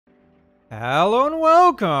Hello and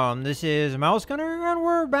welcome. This is Mouse Gunner, and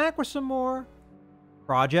we're back with some more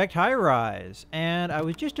Project Highrise. And I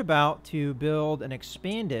was just about to build an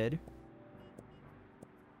expanded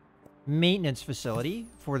maintenance facility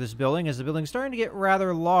for this building, as the building's starting to get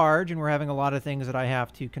rather large, and we're having a lot of things that I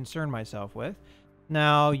have to concern myself with.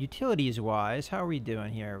 Now, utilities-wise, how are we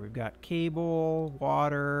doing here? We've got cable,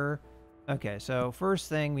 water. Okay, so first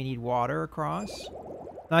thing, we need water across.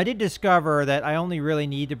 Now, I did discover that I only really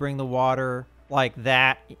need to bring the water like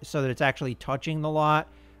that so that it's actually touching the lot.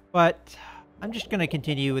 But I'm just going to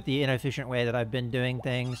continue with the inefficient way that I've been doing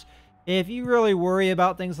things. If you really worry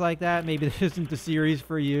about things like that, maybe this isn't the series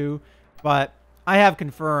for you. But I have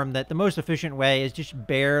confirmed that the most efficient way is just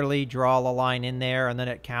barely draw a line in there and then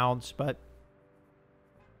it counts. But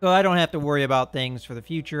so I don't have to worry about things for the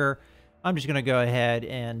future. I'm just going to go ahead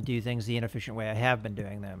and do things the inefficient way I have been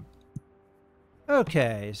doing them.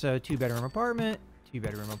 Okay, so two-bedroom apartment,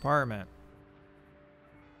 two-bedroom apartment.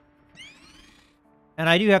 And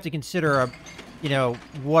I do have to consider,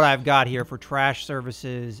 what I've got here for trash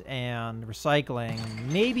services and recycling.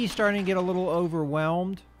 Maybe starting to get a little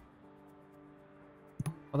overwhelmed.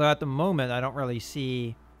 Although at the moment, I don't really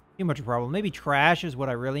see too much of a problem. Maybe trash is what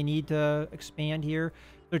I really need to expand here.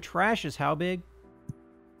 So trash is how big?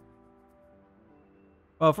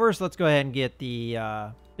 Well, first, let's go ahead and get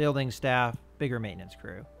the building staff. Bigger maintenance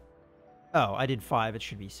crew. Oh, I did 5. It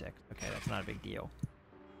should be 6. Okay, that's not a big deal.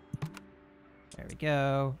 There we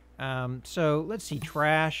go. So let's see.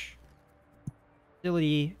 Trash.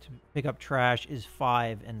 Facility to pick up trash is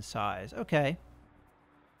 5 in size. Okay.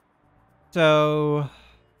 So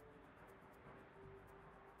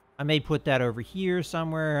I may put that over here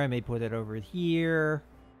somewhere. I may put it over here.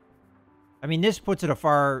 I mean, this puts it a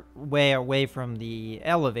far way away from the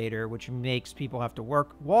elevator, which makes people have to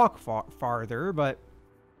walk farther, but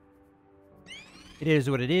it is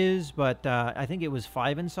what it is. But I think it was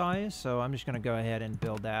 5 in size, so I'm just going to go ahead and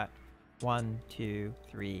build that. 1, 2,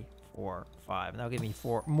 3, 4, 5. And that'll give me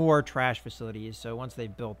 4 more trash facilities, so once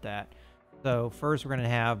they've built that. So first we're going to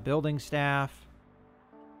have building staff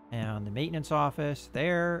and the maintenance office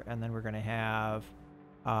there, and then we're going to have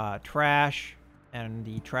trash and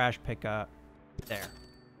the trash pickup there.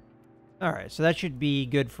 All right, so that should be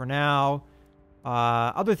good for now.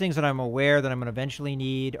 Other things that I'm aware that I'm going to eventually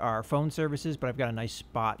need are phone services, but I've got a nice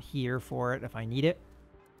spot here for it if I need it.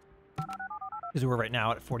 Because we're right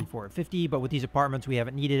now at 44 and 50, but with these apartments, we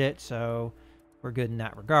haven't needed it, so we're good in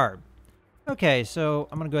that regard. Okay, so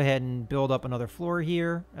I'm going to go ahead and build up another floor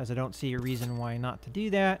here, as I don't see a reason why not to do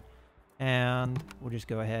that. And we'll just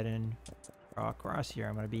go ahead and draw across here.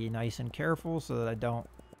 I'm going to be nice and careful so that I don't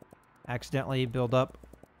accidentally build up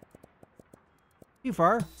too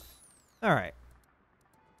far. All right.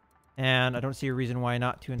 And I don't see a reason why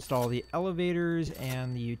not to install the elevators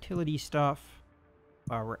and the utility stuff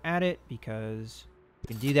while we're at it, because we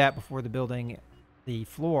can do that before the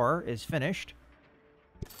floor is finished.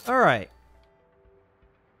 All right.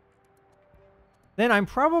 Then I'm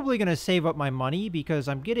probably going to save up my money because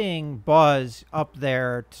I'm getting Buzz up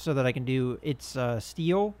there so that I can do its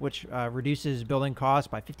steel, which reduces building costs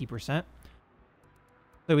by 50%.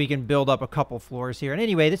 So we can build up a couple floors here. And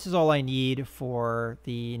anyway, this is all I need for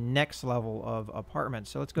the next level of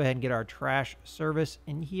apartments. So let's go ahead and get our trash service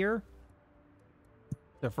in here.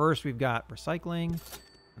 So first we've got recycling,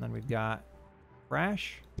 and then we've got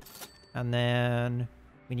trash, and then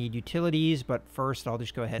we need utilities, but first I'll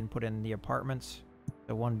just go ahead and put in the apartments.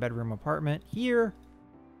 The 1-bedroom apartment here,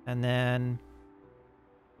 and then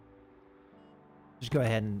just go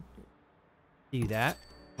ahead and do that.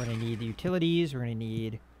 We're going to need the utilities. We're going to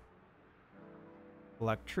need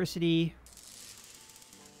electricity,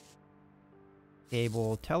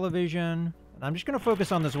 cable, television. And I'm just going to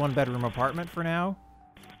focus on this 1-bedroom apartment for now,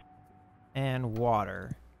 and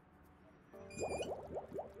water.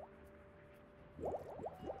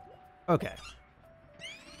 Okay.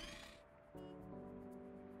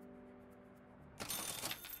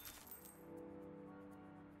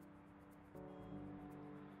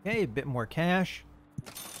 Okay, a bit more cash.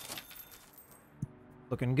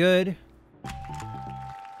 Looking good.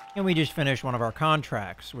 And we just finished one of our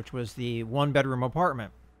contracts, which was the 1-bedroom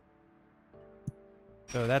apartment.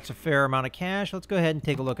 So that's a fair amount of cash. Let's go ahead and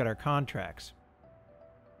take a look at our contracts.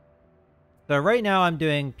 So right now I'm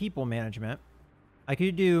doing people management. I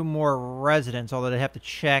could do more residents, although I'd have to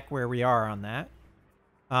check where we are on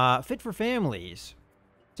that. Fit for families.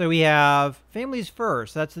 So we have families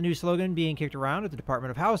first. That's the new slogan being kicked around at the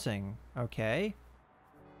Department of Housing. Okay.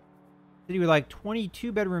 City would like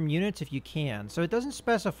 22-bedroom units if you can. So it doesn't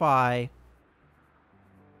specify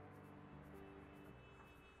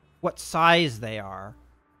what size they are.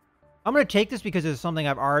 I'm going to take this because it's something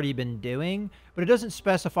I've already been doing, but it doesn't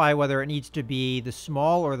specify whether it needs to be the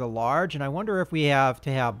small or the large, and I wonder if we have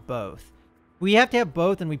to have both. We have to have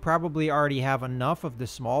both, and we probably already have enough of the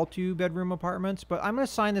small 2-bedroom apartments, but I'm going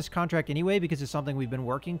to sign this contract anyway because it's something we've been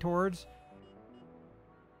working towards.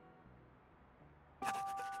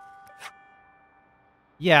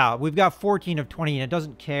 Yeah, we've got 14 of 20, and it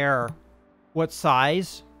doesn't care what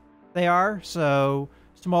size they are, so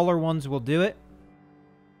smaller ones will do it.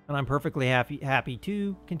 And I'm perfectly happy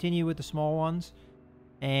to continue with the small ones.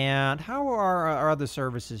 And how are our other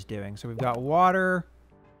services doing? So we've got water,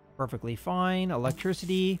 perfectly fine.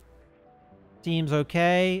 Electricity seems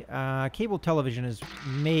okay. Cable television is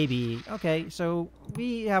maybe okay. So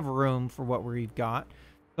we have room for what we've got.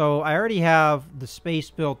 So I already have the space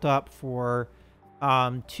built up for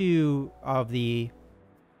 2 of the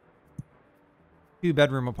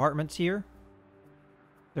 2-bedroom apartments here.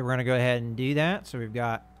 So we're going to go ahead and do that. So we've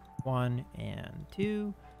got 1 and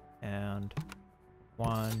 2 and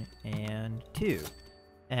 1 and 2.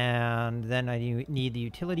 And then I need the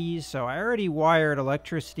utilities. So I already wired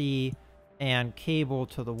electricity and cable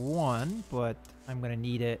to the one, but I'm going to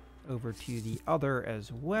need it over to the other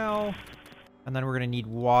as well. And then we're going to need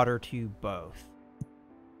water to both.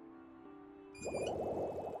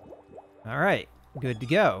 All right, good to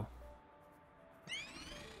go.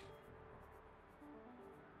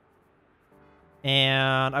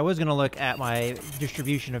 And I was going to look at my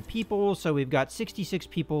distribution of people. So we've got 66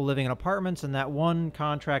 people living in apartments, and that one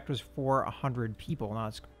contract was for 100 people. Now,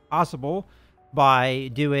 it's possible by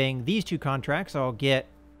doing these 2 contracts, I'll get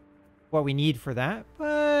what we need for that.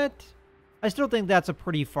 But I still think that's a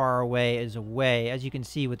pretty far away as you can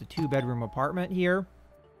see with the 2-bedroom apartment here.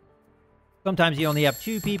 Sometimes you only have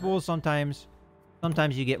 2 people. Sometimes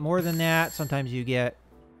you get more than that. Sometimes you get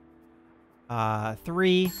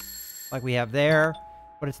 3. Like we have there,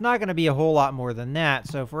 but it's not going to be a whole lot more than that.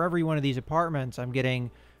 So for every one of these apartments, I'm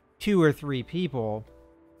getting 2 or 3 people.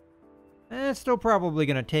 And it's still probably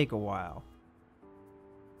going to take a while.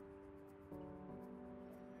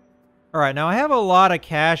 All right, now I have a lot of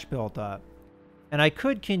cash built up, and I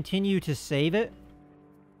could continue to save it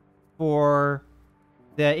for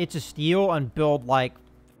the It's a Steal and build like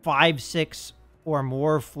 5, 6 or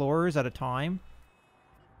more floors at a time.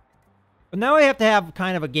 But now I have to have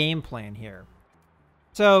kind of a game plan here.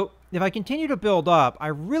 So if I continue to build up, I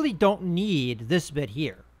really don't need this bit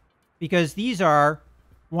here, because these are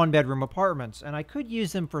 1-bedroom apartments, and I could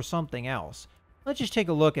use them for something else. Let's just take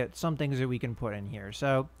a look at some things that we can put in here.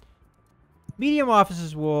 So medium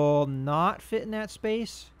offices will not fit in that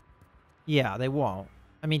space. Yeah, they won't.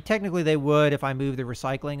 I mean, technically they would if I move the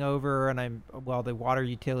recycling over, and well, the water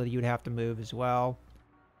utility would have to move as well.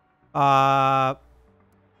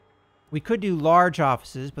 We could do large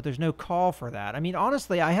offices, but there's no call for that. I mean,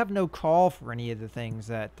 honestly, I have no call for any of the things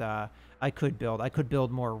that I could build. I could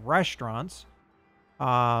build more restaurants. As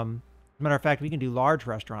a matter of fact, we can do large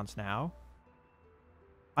restaurants now.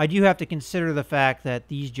 I do have to consider the fact that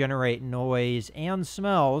these generate noise and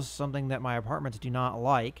smells, something that my apartments do not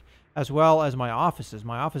like, as well as my offices.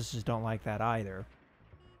 My offices don't like that either.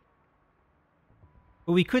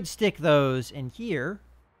 But we could stick those in here.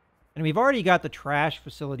 And we've already got the trash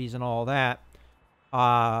facilities and all that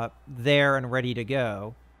there and ready to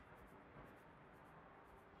go.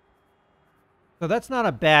 So that's not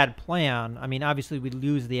a bad plan. I mean, obviously we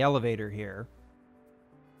lose the elevator here.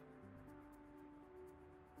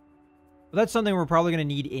 But that's something we're probably going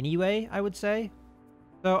to need anyway, I would say.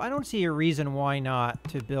 So I don't see a reason why not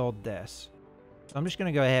to build this. So I'm just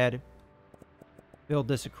going to go ahead, build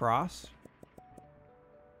this across.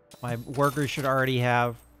 My workers should already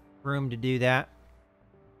have room to do that.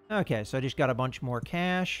 Okay, so I just got a bunch more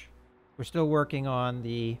cash. We're still working on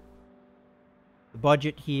the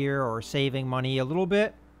budget here, or saving money a little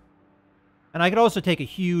bit. And I could also take a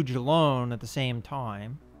huge loan at the same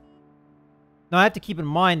time. Now I have to keep in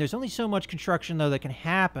mind there's only so much construction though that can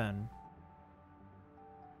happen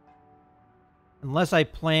unless I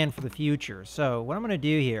plan for the future. So what I'm going to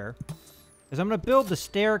do here is I'm going to build the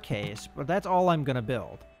staircase, but that's all I'm going to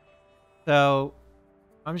build. So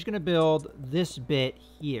I'm just going to build this bit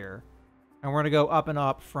here, and we're going to go up and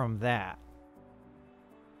up from that.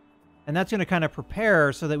 And that's going to kind of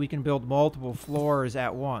prepare so that we can build multiple floors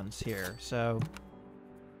at once here. So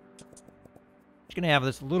just going to have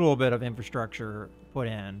this little bit of infrastructure put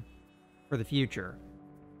in for the future.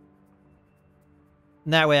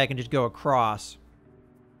 And that way I can just go across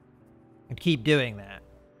and keep doing that.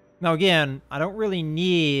 Now again, I don't really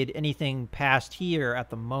need anything past here at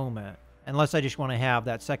the moment, unless I just want to have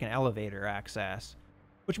that second elevator access.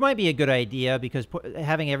 Which might be a good idea because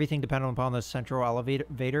having everything dependent upon the central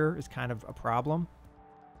elevator is kind of a problem.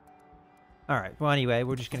 All right. Well, anyway,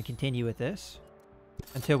 we're just going to continue with this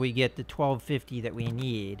until we get the 1250 that we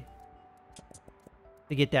need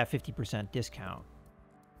to get that 50% discount.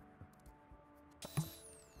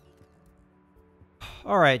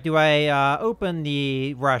 All right. Do I open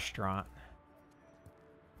the restaurant?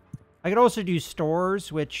 I could also do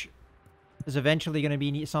stores, which is eventually going to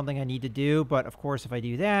be something I need to do. But, of course, if I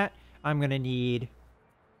do that, I'm going to need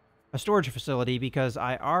a storage facility because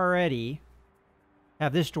I already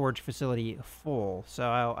have this storage facility full.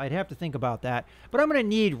 So I'd have to think about that. But I'm going to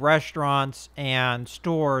need restaurants and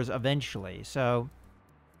stores eventually. So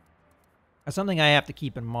that's something I have to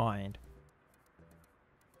keep in mind.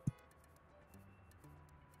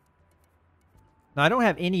 Now, I don't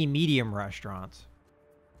have any medium restaurants.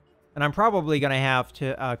 And I'm probably going to have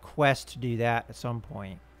to quest to do that at some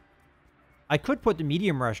point. I could put the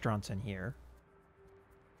medium restaurants in here.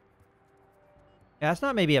 Yeah, that's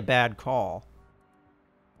not maybe a bad call.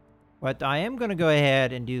 But I am going to go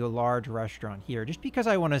ahead and do the large restaurant here. Just because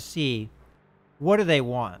I want to see what do they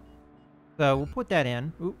want. So we'll put that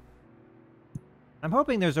in. Oop. I'm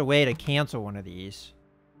hoping there's a way to cancel one of these.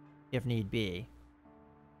 If need be.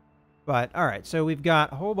 But, alright. So we've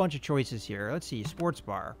got a whole bunch of choices here. Let's see. Sports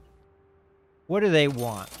bar. What do they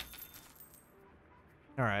want?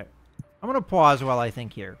 All right. I'm going to pause while I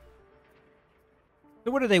think here.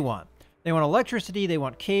 So what do they want? They want electricity, they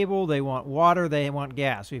want cable, they want water, they want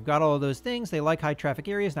gas. We've got all of those things. They like high traffic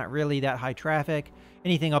areas, not really that high traffic.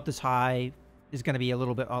 Anything up this high is going to be a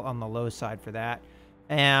little bit on the low side for that.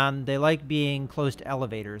 And they like being close to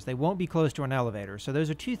elevators. They won't be close to an elevator. So those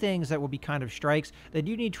are two things that will be kind of strikes. They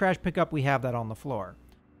do need trash pickup. We have that on the floor.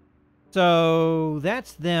 So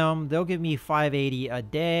that's them. They'll give me $5.80 a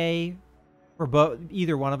day. For both,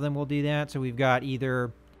 either one of them will do that. So we've got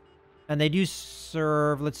either, and they do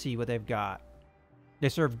serve, let's see what they've got. They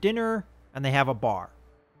serve dinner and they have a bar.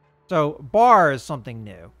 So bar is something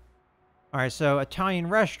new. All right, so Italian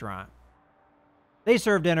restaurant. They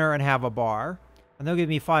serve dinner and have a bar. And they'll give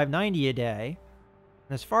me $5.90 a day.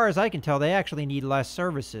 And as far as I can tell, they actually need less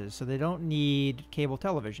services. So they don't need cable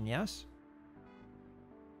television, yes?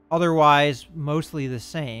 Otherwise, mostly the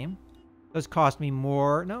same. Does cost me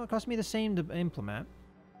more. No, it cost me the same to implement.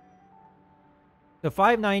 So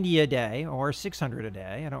 $5.90 a day or $600 a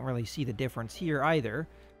day. I don't really see the difference here either.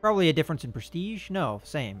 Probably a difference in prestige. No,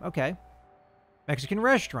 same. Okay. Mexican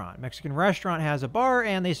restaurant. Mexican restaurant has a bar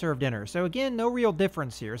and they serve dinner. So again, no real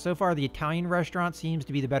difference here. So far, the Italian restaurant seems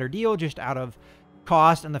to be the better deal just out of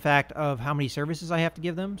cost and the fact of how many services I have to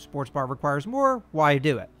give them. Sports bar requires more. Why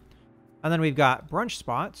do it? And then we've got brunch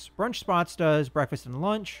spots. Brunch spots does breakfast and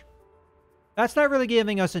lunch. That's not really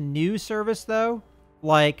giving us a new service, though,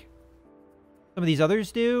 like some of these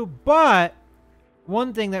others do. But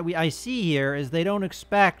one thing that I see here is they don't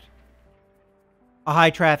expect a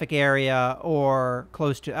high traffic area or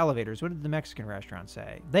close to elevators. What did the Mexican restaurant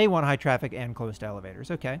say? They want high traffic and close to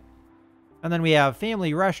elevators. Okay. And then we have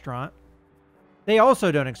family restaurant. They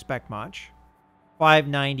also don't expect much.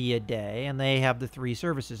 $5.90 a day, and they have the 3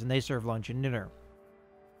 services, and they serve lunch and dinner.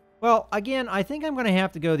 Well, again, I think I'm going to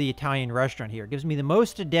have to go the Italian restaurant here. It gives me the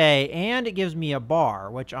most a day, and it gives me a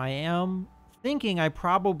bar, which I am thinking I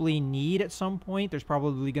probably need at some point. There's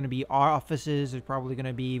probably going to be offices. There's probably going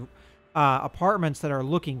to be apartments that are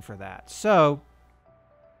looking for that. So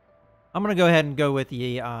I'm going to go ahead and go with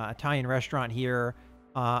the Italian restaurant here.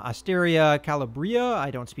 Osteria Calabria.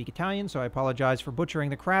 I don't speak Italian, so I apologize for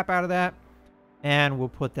butchering the crap out of that. And we'll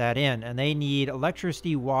put that in. And they need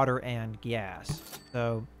electricity, water, and gas.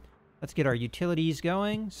 So let's get our utilities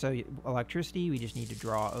going. So electricity, we just need to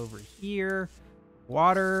draw over here.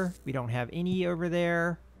 Water, we don't have any over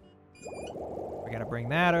there. We got to bring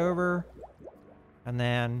that over. And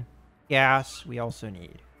then gas, we also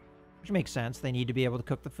need. Which makes sense. They need to be able to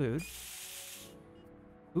cook the food.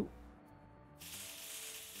 Ooh.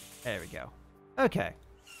 There we go. Okay.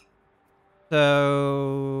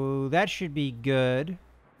 So that should be good.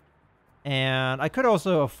 And I could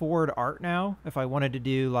also afford art now if I wanted to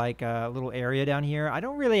do like a little area down here. I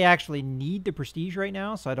don't really actually need the prestige right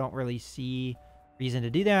now, so I don't really see reason to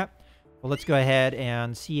do that. Well, let's go ahead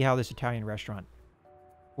and see how this Italian restaurant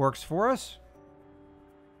works for us.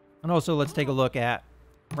 And also let's take a look at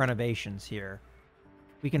renovations here.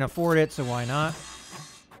 We can afford it, so why not?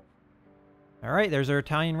 All right, there's our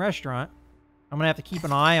Italian restaurant. I'm going to have to keep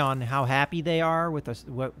an eye on how happy they are with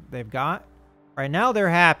what they've got. Right now, they're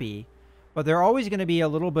happy, but they're always going to be a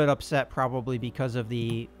little bit upset probably because of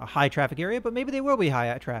the high traffic area, but maybe they will be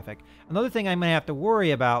high traffic. Another thing I'm going to have to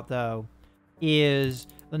worry about, though, is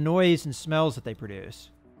the noise and smells that they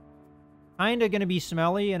produce. kind of going to be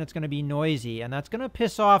smelly and it's going to be noisy, and that's going to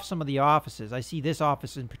piss off some of the offices. I see this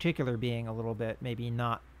office in particular being a little bit maybe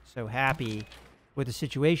not so happy with the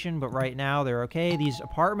situation, but right now they're okay. These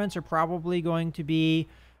apartments are probably going to be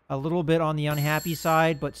a little bit on the unhappy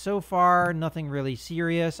side, but so far nothing really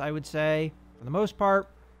serious, I would say, for the most part.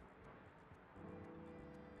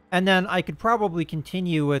 And then I could probably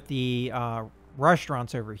continue with the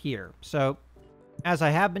restaurants over here. So as I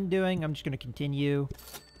have been doing, I'm just going to continue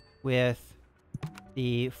with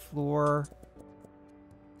the floor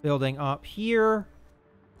building up here.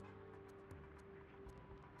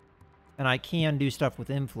 And I can do stuff with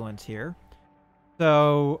influence here.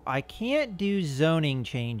 So I can't do zoning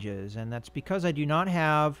changes, and that's because I do not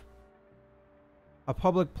have a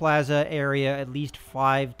public plaza area at least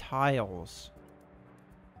 5 tiles.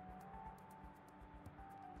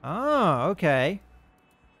 Oh, okay.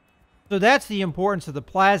 So that's the importance of the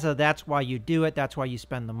plaza. That's why you do it. That's why you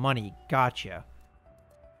spend the money. Gotcha.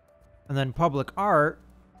 And then public art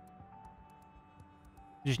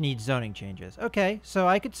just needs zoning changes. Okay, so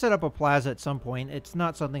I could set up a plaza at some point. It's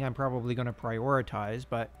not something I'm probably going to prioritize,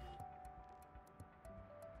 but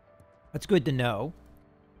that's good to know.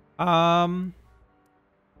 I'm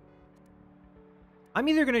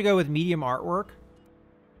either going to go with medium artwork,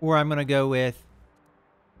 or I'm going to go with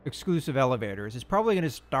exclusive elevators. It's probably going to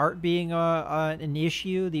start being an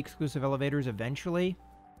issue, the exclusive elevators, eventually.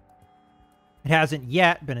 It hasn't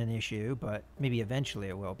yet been an issue, but maybe eventually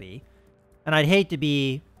it will be. And I'd hate to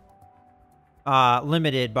be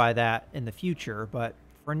limited by that in the future, but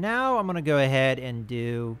for now, I'm going to go ahead and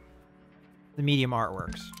do the medium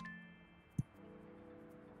artworks.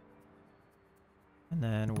 And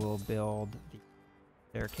then we'll build the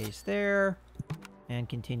staircase there and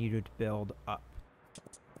continue to build up.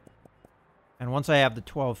 And once I have the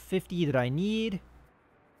 1250 that I need,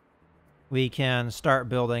 we can start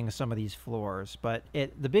building some of these floors. But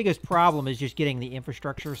the biggest problem is just getting the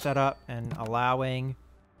infrastructure set up and allowing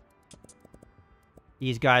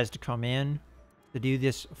these guys to come in to do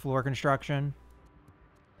this floor construction.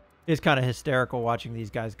 It's kind of hysterical watching these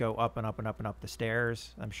guys go up and up and up and up the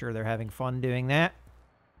stairs. I'm sure they're having fun doing that.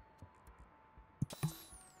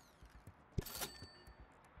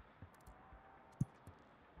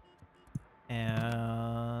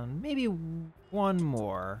 And maybe one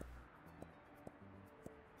more.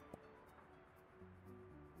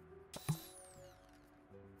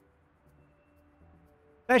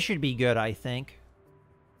 That should be good, I think,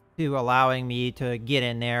 to allowing me to get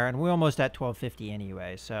in there. And we're almost at 1250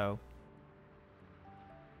 anyway, so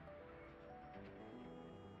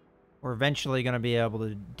we're eventually going to be able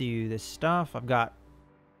to do this stuff. I've got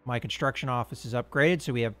my construction offices upgraded,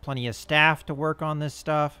 so we have plenty of staff to work on this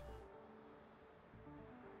stuff.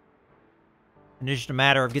 And it's just a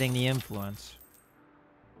matter of getting the influence.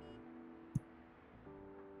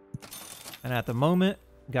 And at the moment,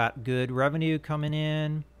 got good revenue coming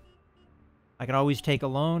in. I can always take a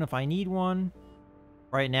loan if I need one.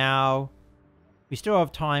 Right now, we still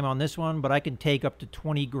have time on this one, but I can take up to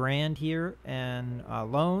 20 grand here in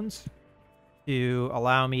loans to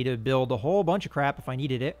allow me to build a whole bunch of crap if I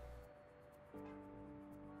needed it.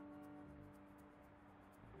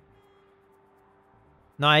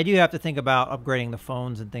 Now, I do have to think about upgrading the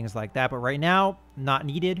phones and things like that, but right now, not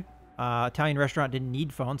needed. Italian restaurant didn't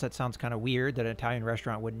need phones. That sounds kind of weird that an Italian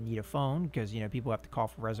restaurant wouldn't need a phone because, you know, people have to call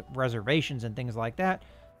for reservations and things like that.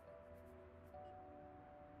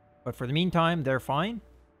 But for the meantime, they're fine.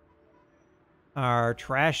 Our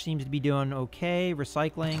trash seems to be doing okay.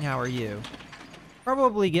 Recycling, how are you?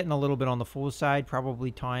 Probably getting a little bit on the full side. Probably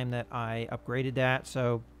time that I upgraded that.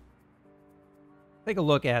 So take a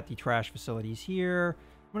look at the trash facilities here.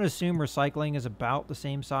 I'm going to assume recycling is about the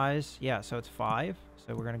same size. Yeah, so it's 5.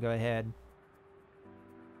 So we're going to go ahead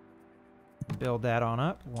and build that on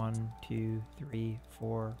up. 1, 2, 3,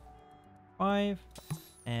 4, 5.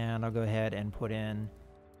 And I'll go ahead and put in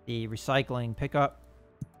the recycling pickup.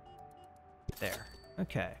 There.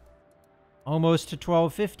 Okay. Almost to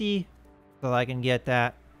 1250. So I can get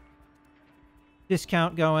that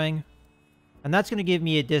discount going. And that's going to give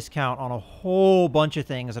me a discount on a whole bunch of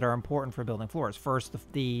things that are important for building floors. First,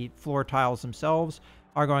 the floor tiles themselves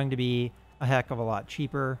are going to be a heck of a lot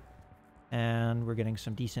cheaper. And we're getting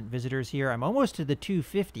some decent visitors here. I'm almost to the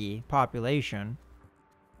 250 population.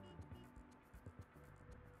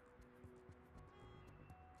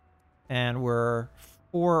 And we're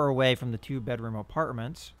 4 away from the 2-bedroom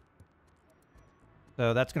apartments.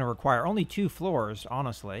 So that's going to require only 2 floors,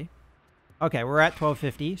 honestly. Okay, we're at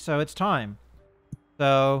 1250, so it's time.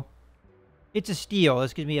 So it's a steal.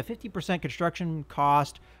 This gives me a 50% construction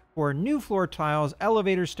cost for new floor tiles,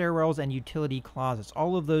 elevators, stairwells, and utility closets.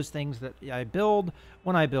 All of those things that I build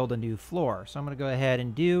when I build a new floor. So I'm going to go ahead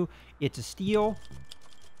and do it's a steel.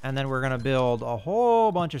 And then we're going to build a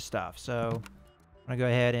whole bunch of stuff. So I'm going to go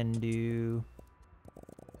ahead and do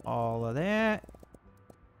all of that.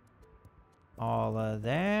 All of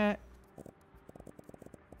that.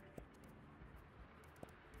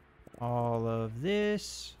 All of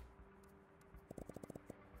this.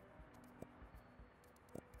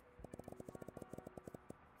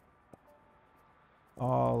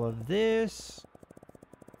 All of this.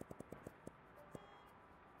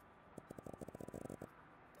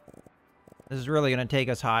 This is really going to take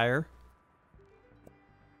us higher.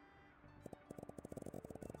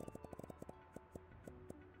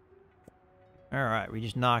 All right, we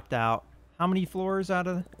just knocked out how many floors out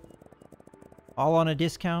of all on a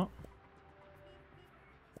discount?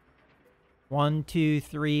 1, 2,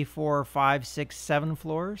 3, 4, 5, 6, 7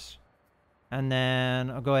 floors. And then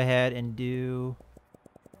I'll go ahead and do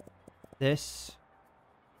this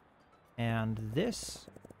and this,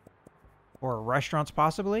 or restaurants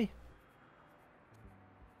possibly.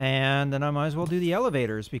 And then I might as well do the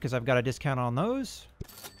elevators because I've got a discount on those.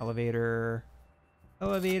 Elevator,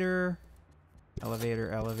 elevator,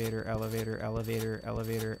 elevator, elevator, elevator, elevator,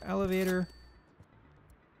 elevator, elevator.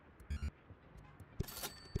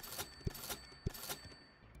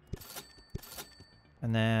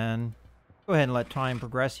 And then go ahead and let time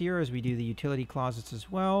progress here as we do the utility closets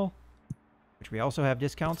as well, which we also have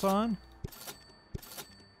discounts on.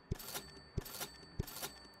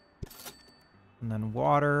 And then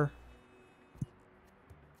water.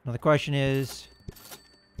 Now the question is,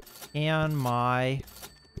 can my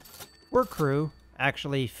work crew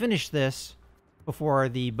actually finish this before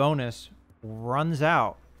the bonus runs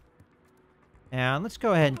out? And let's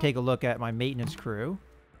go ahead and take a look at my maintenance crew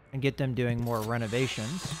and get them doing more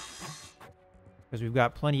renovations, because we've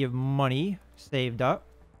got plenty of money saved up.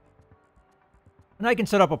 And I can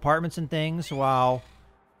set up apartments and things while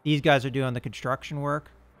these guys are doing the construction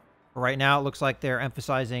work. But right now, it looks like they're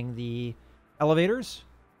emphasizing the elevators.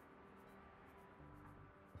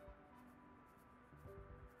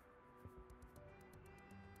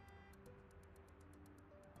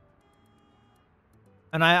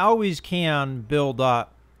 And I always can build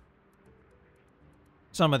up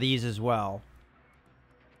some of these as well.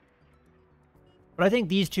 But I think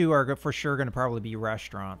these two are for sure going to probably be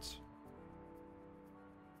restaurants.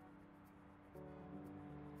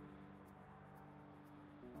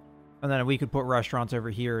 And then we could put restaurants over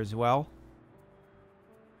here as well.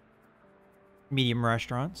 Medium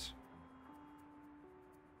restaurants.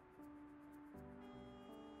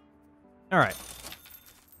 All right.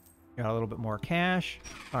 Got a little bit more cash.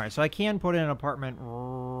 All right, so I can put in an apartment,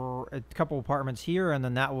 a couple apartments here, and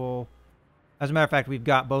then that will, as a matter of fact, we've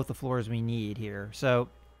got both the floors we need here. So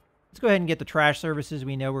let's go ahead and get the trash services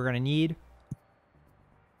we know we're going to need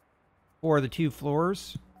for the 2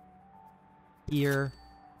 floors. Here,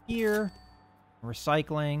 here,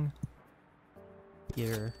 recycling,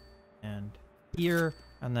 here, and here,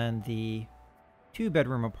 and then the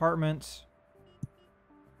 2-bedroom apartments.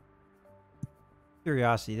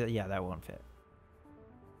 Curiosity, yeah, that won't fit.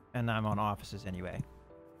 And I'm on offices anyway.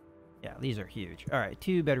 Yeah, these are huge. All right,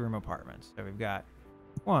 2-bedroom apartments. So we've got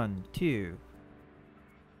 1, 2,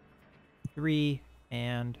 3,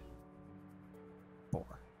 and 4.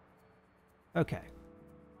 Okay.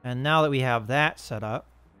 And now that we have that set up,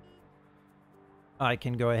 I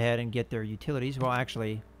can go ahead and get their utilities. Well,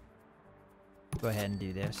 actually, go ahead and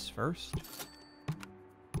do this first.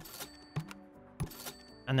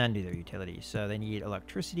 And then do their utilities. So they need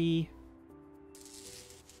electricity.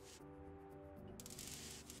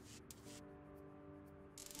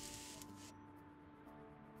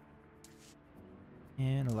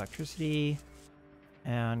 And electricity.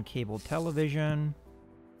 And cable television.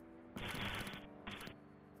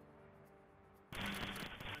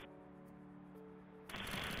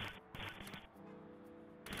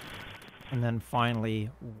 And then finally,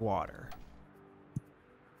 water.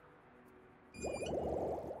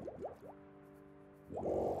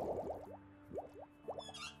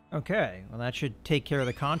 Okay, well that should take care of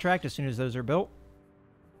the contract as soon as those are built.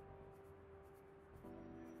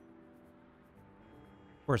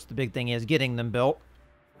 Of course, the big thing is getting them built.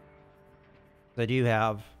 They do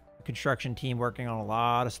have a construction team working on a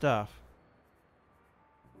lot of stuff.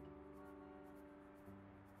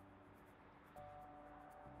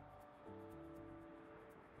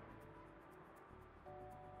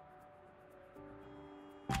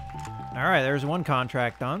 All right, there's one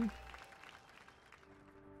contract done.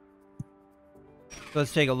 So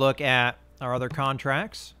let's take a look at our other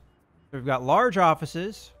contracts. So we've got large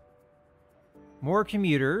offices, more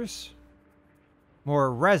commuters,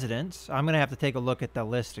 more residents. I'm going to have to take a look at the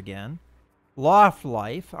list again. Loft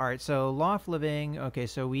life. All right, so loft living. Okay,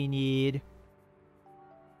 so we need...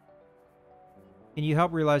 Can you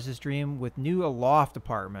help realize this dream with new loft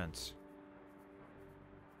apartments?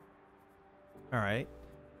 All right.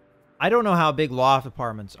 I don't know how big loft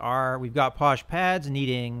apartments are. We've got posh pads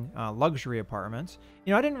needing luxury apartments.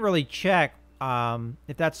 You know, I didn't really check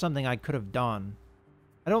if that's something I could have done.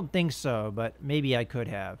 I don't think so, but maybe I could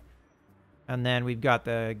have. And then we've got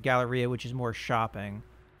the Galleria, which is more shopping,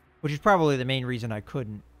 which is probably the main reason I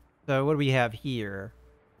couldn't. So what do we have here?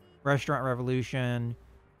 Restaurant Revolution.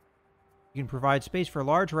 You can provide space for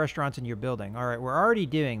large restaurants in your building. All right, we're already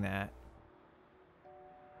doing that.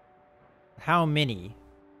 How many?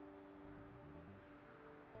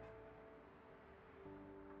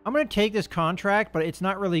 I'm going to take this contract, but it's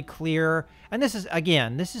not really clear. And this is,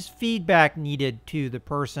 again, this is feedback needed to the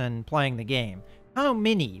person playing the game. How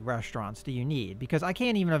many restaurants do you need? Because I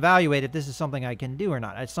can't even evaluate if this is something I can do or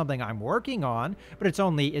not. It's something I'm working on, but it's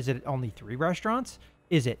only, is it only 3 restaurants?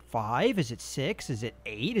 Is it 5? Is it 6? Is it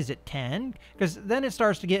 8? Is it 10? Because then it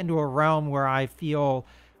starts to get into a realm where I feel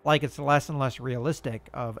like it's less and less realistic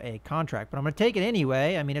of a contract. But I'm going to take it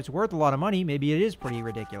anyway. I mean, it's worth a lot of money. Maybe it is pretty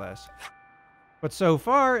ridiculous. But so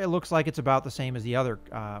far, it looks like it's about the same as the other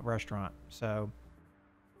restaurant. So,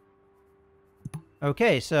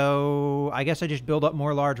 okay, so I guess I just build up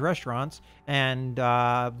more large restaurants. And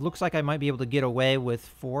looks like I might be able to get away with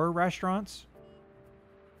 4 restaurants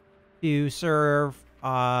to serve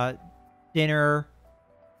dinner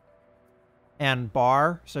and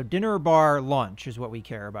bar. So dinner, bar, lunch is what we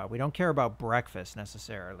care about. We don't care about breakfast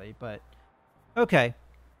necessarily, but okay.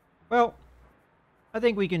 Well, I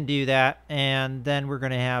think we can do that, and then we're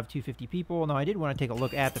going to have 250 people. No, I did want to take a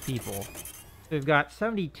look at the people. So we've got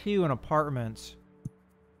 72 in apartments,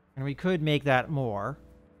 and we could make that more.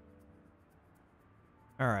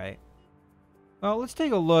 All right. Well, let's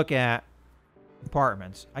take a look at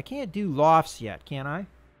apartments. I can't do lofts yet, can I?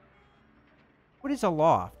 What is a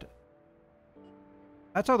loft?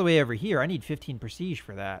 That's all the way over here. I need 15 prestige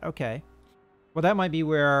for that. Okay. Well, that might be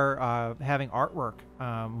where having artwork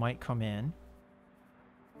might come in.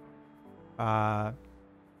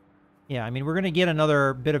 Yeah, I mean, we're going to get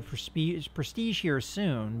another bit of prestige here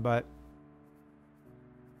soon, but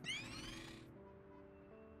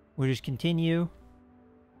we'll just continue.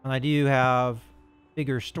 And I do have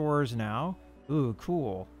bigger stores now. Ooh,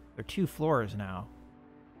 cool. They're 2 floors now.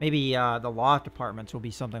 Maybe the loft apartments will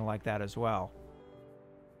be something like that as well.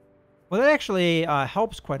 Well, that actually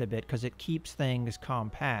helps quite a bit because it keeps things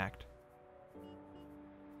compact.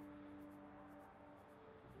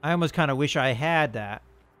 I almost kind of wish I had that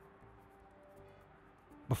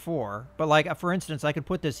before. But like, for instance, I could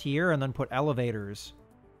put this here and then put elevators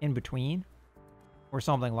in between or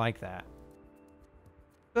something like that.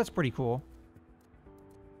 That's pretty cool.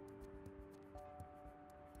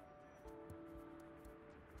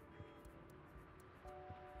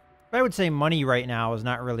 But I would say money right now is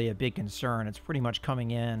not really a big concern. It's pretty much coming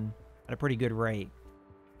in at a pretty good rate.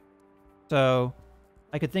 So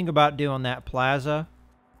I could think about doing that plaza.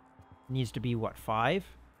 Needs to be, what, 5?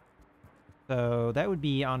 So that would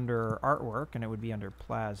be under artwork, and it would be under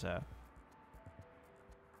plaza.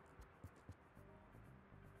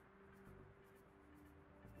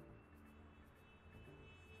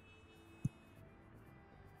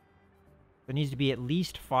 It needs to be at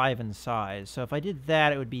least 5 in size. So if I did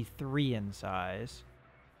that, it would be 3 in size.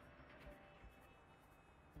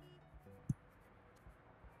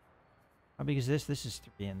 How big is this? This is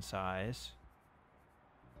 3 in size.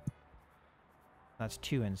 That's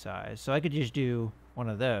 2 in size. So I could just do one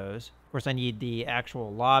of those. Of course, I need the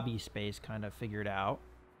actual lobby space kind of figured out.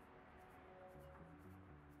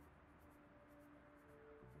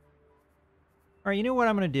 All right, you know what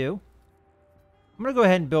I'm going to do? I'm going to go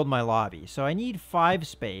ahead and build my lobby. So I need 5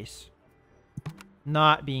 space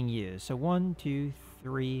not being used. So 1, 2,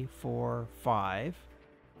 3, 4, 5.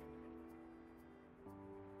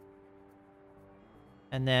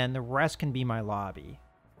 And then the rest can be my lobby.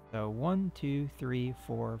 So 1, 2, 3,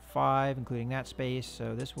 4, 5, including that space.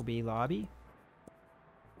 So this will be lobby.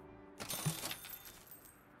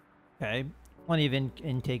 Okay, plenty of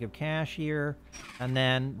intake of cash here. And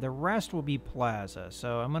then the rest will be plaza.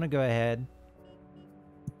 So I'm going to go ahead,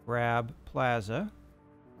 grab plaza.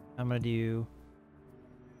 I'm going to do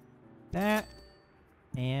that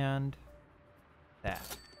and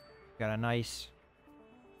that. Got a nice...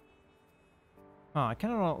 Oh, I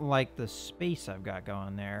kind of don't like the space I've got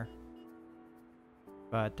going there.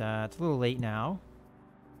 But it's a little late now.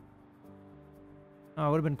 Oh,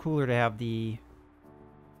 it would have been cooler to have the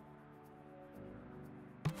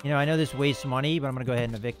You know, I know this wastes money, but I'm going to go ahead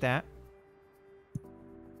and evict that.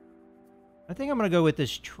 I think I'm going to go with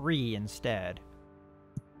this tree instead.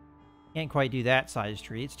 Can't quite do that size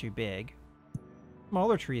tree. It's too big.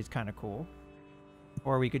 Smaller tree is kind of cool.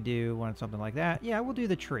 Or we could do something like that. Yeah, we'll do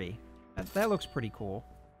the tree. That looks pretty cool.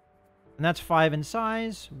 And that's 5 in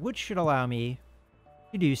size, which should allow me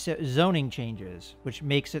to do zoning changes, which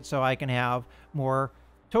makes it so I can have more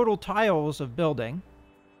total tiles of building.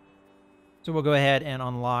 So we'll go ahead and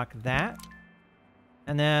unlock that.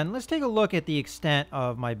 And then let's take a look at the extent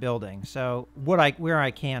of my building. So where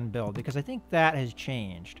I can build, because I think that has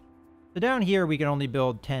changed. So down here, we can only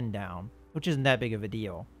build 10 down, which isn't that big of a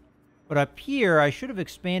deal. But up here, I should have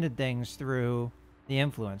expanded things through the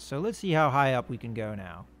influence. So let's see how high up we can go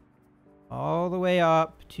now. All the way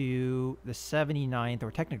up to the 79th,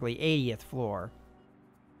 or technically 80th floor.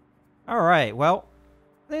 All right, well,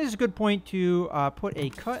 this is a good point to put a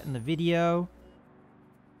cut in the video.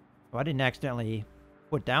 Oh, I didn't accidentally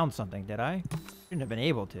put down something, did I? Shouldn't have been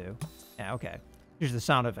able to. Yeah, okay. Here's the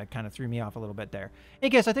sound effect, kind of threw me off a little bit there. Hey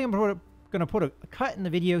guys, I think I'm going to put a cut in the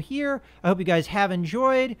video here. I hope you guys have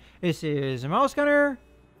enjoyed. This is Mouse Gunner,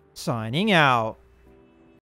 signing out.